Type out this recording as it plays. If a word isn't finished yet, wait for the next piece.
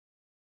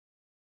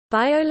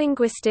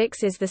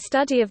Biolinguistics is the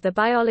study of the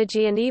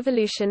biology and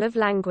evolution of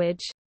language.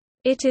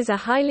 It is a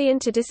highly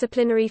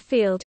interdisciplinary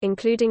field,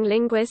 including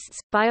linguists,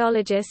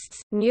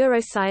 biologists,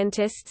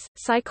 neuroscientists,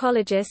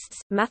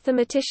 psychologists,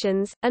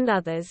 mathematicians, and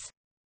others.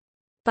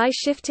 By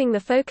shifting the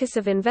focus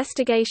of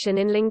investigation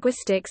in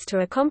linguistics to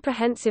a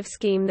comprehensive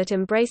scheme that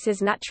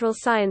embraces natural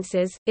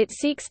sciences, it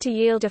seeks to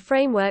yield a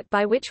framework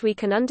by which we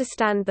can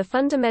understand the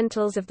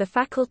fundamentals of the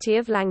faculty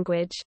of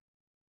language.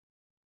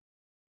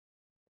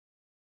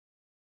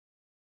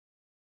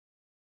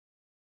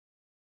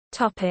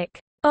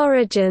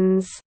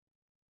 Origins.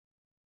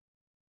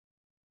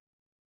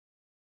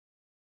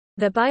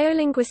 The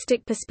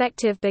biolinguistic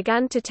perspective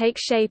began to take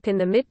shape in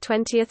the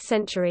mid-20th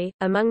century,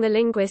 among the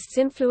linguists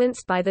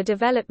influenced by the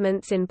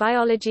developments in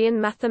biology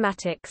and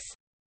mathematics.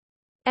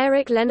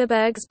 Eric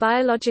Lenneberg's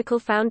Biological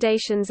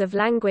Foundations of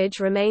Language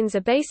remains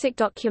a basic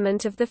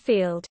document of the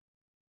field.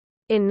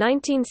 In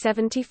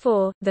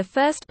 1974, the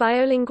first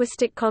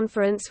biolinguistic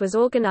conference was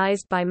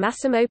organized by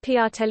Massimo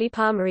Piartelli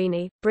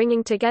Palmerini,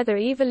 bringing together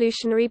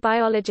evolutionary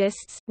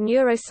biologists,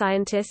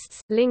 neuroscientists,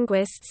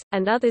 linguists,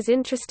 and others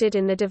interested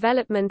in the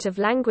development of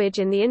language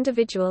in the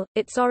individual,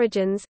 its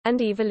origins,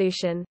 and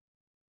evolution.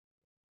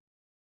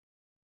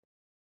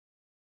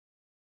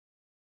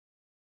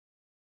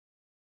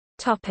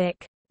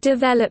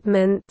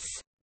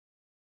 Developments.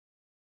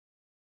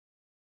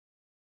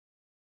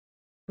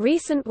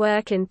 Recent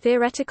work in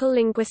theoretical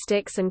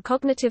linguistics and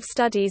cognitive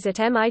studies at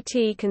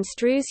MIT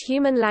construes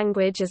human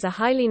language as a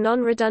highly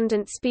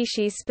non-redundant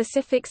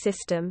species-specific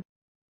system.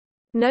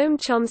 Noam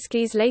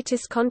Chomsky's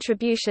latest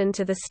contribution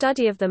to the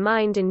study of the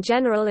mind in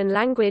general and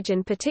language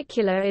in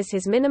particular is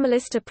his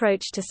minimalist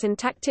approach to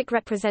syntactic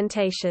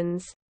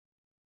representations.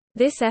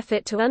 This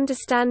effort to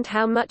understand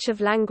how much of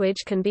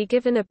language can be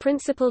given a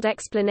principled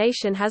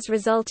explanation has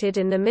resulted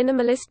in the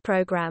minimalist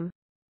program.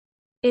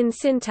 In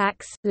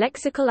syntax,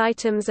 lexical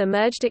items are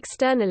merged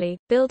externally,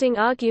 building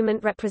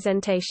argument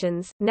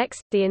representations.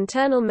 Next, the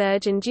internal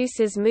merge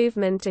induces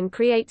movement and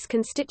creates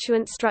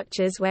constituent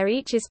structures where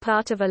each is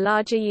part of a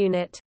larger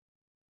unit.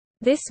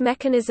 This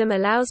mechanism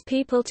allows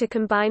people to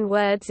combine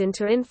words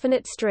into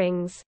infinite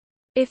strings.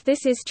 If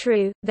this is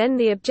true, then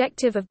the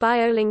objective of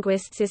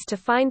biolinguists is to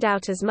find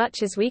out as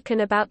much as we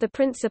can about the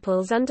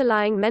principles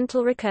underlying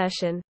mental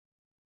recursion.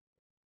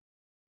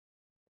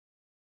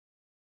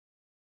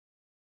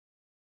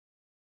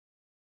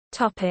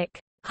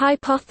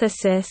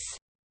 Hypothesis.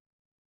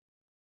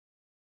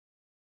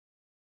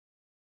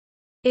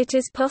 It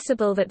is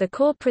possible that the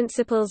core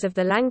principles of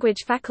the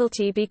language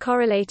faculty be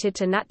correlated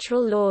to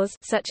natural laws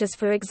such as,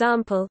 for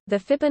example, the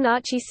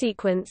Fibonacci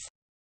sequence,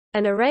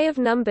 an array of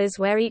numbers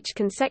where each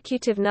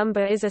consecutive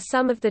number is a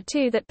sum of the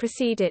two that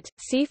precede it.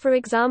 See for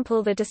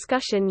example the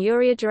discussion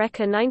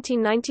Uria-Jureka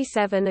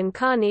 1997 and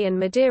Carney and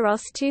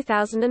Medeiros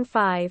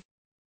 2005.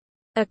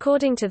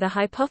 According to the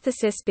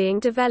hypothesis being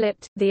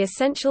developed, the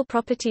essential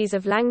properties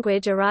of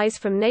language arise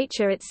from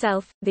nature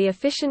itself. The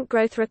efficient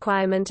growth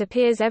requirement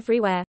appears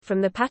everywhere, from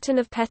the pattern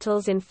of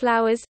petals in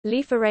flowers,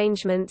 leaf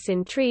arrangements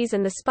in trees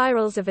and the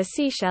spirals of a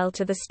seashell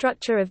to the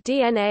structure of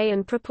DNA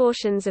and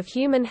proportions of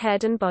human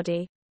head and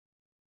body.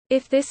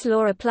 If this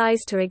law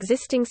applies to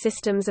existing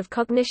systems of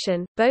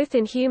cognition, both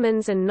in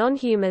humans and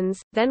non-humans,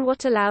 then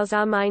what allows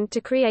our mind to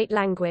create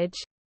language?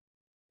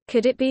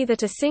 Could it be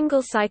that a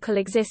single cycle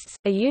exists,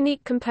 a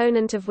unique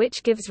component of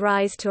which gives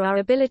rise to our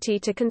ability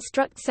to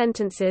construct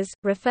sentences,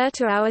 refer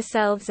to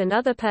ourselves and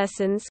other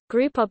persons,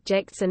 group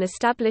objects and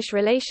establish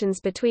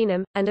relations between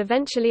them, and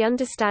eventually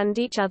understand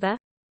each other?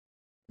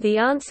 The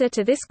answer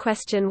to this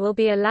question will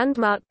be a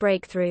landmark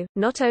breakthrough,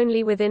 not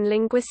only within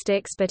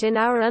linguistics but in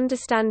our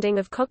understanding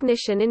of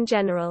cognition in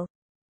general.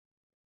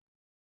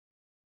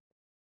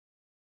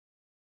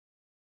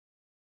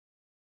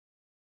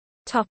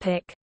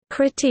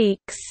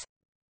 Critiques.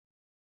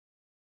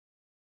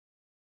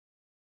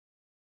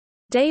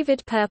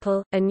 David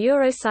Purple, a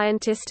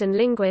neuroscientist and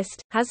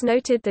linguist, has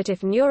noted that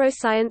if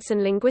neuroscience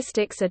and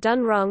linguistics are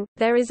done wrong,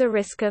 there is a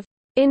risk of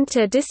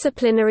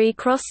interdisciplinary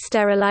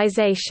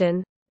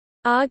cross-sterilization,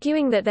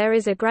 arguing that there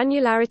is a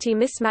granularity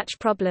mismatch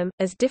problem,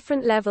 as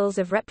different levels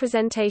of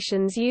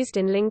representations used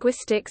in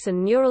linguistics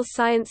and neural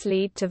science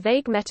lead to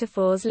vague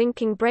metaphors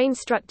linking brain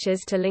structures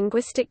to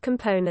linguistic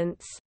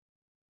components.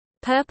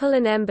 Purple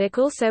and Embeck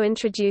also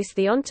introduce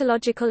the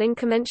ontological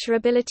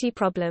incommensurability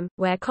problem,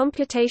 where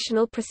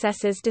computational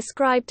processes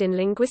described in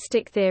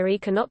linguistic theory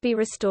cannot be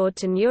restored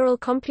to neural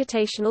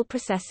computational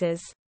processes.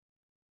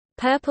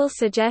 Purple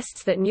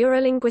suggests that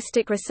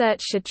neurolinguistic research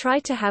should try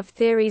to have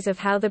theories of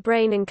how the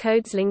brain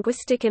encodes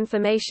linguistic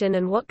information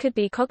and what could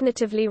be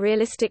cognitively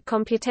realistic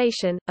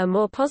computation. A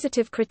more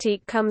positive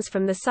critique comes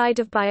from the side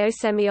of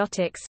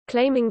biosemiotics,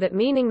 claiming that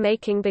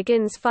meaning-making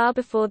begins far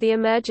before the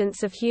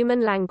emergence of human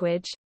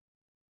language.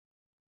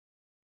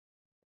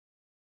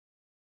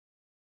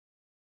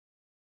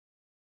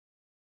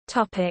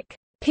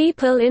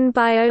 People in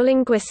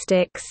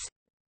biolinguistics.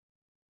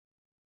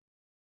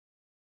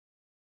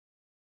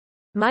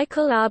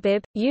 Michael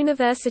Arbib,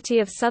 University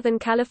of Southern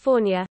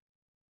California.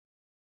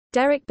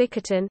 Derek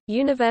Bickerton,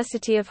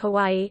 University of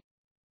Hawaii.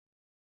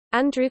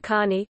 Andrew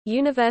Carney,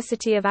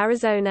 University of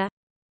Arizona.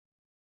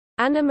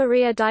 Anna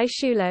Maria Di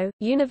Sciullo,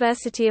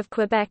 University of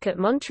Quebec at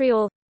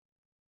Montreal.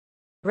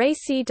 Ray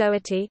C.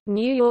 Doherty,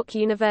 New York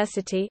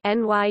University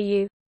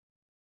NYU.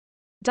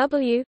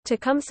 W.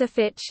 Tecumseh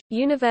Fitch,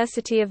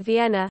 University of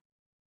Vienna.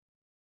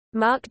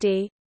 Mark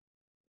D.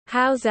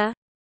 Hauser.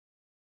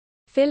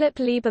 Philip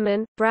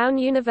Lieberman, Brown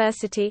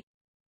University.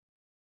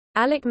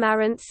 Alec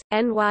Marantz,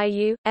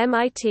 NYU,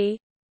 MIT.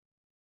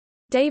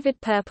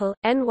 David Purple,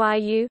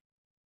 NYU.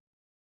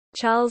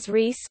 Charles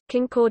Rees,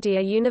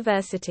 Concordia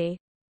University.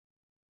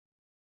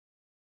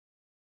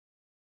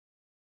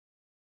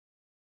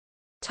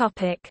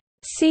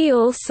 See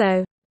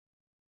also: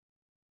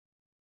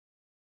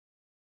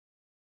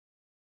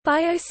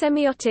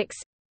 Biosemiotics,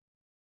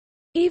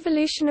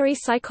 Evolutionary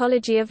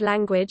psychology of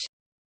language,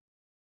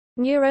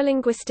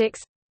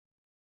 Neurolinguistics,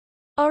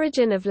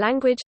 Origin of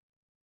language,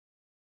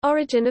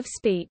 Origin of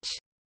speech.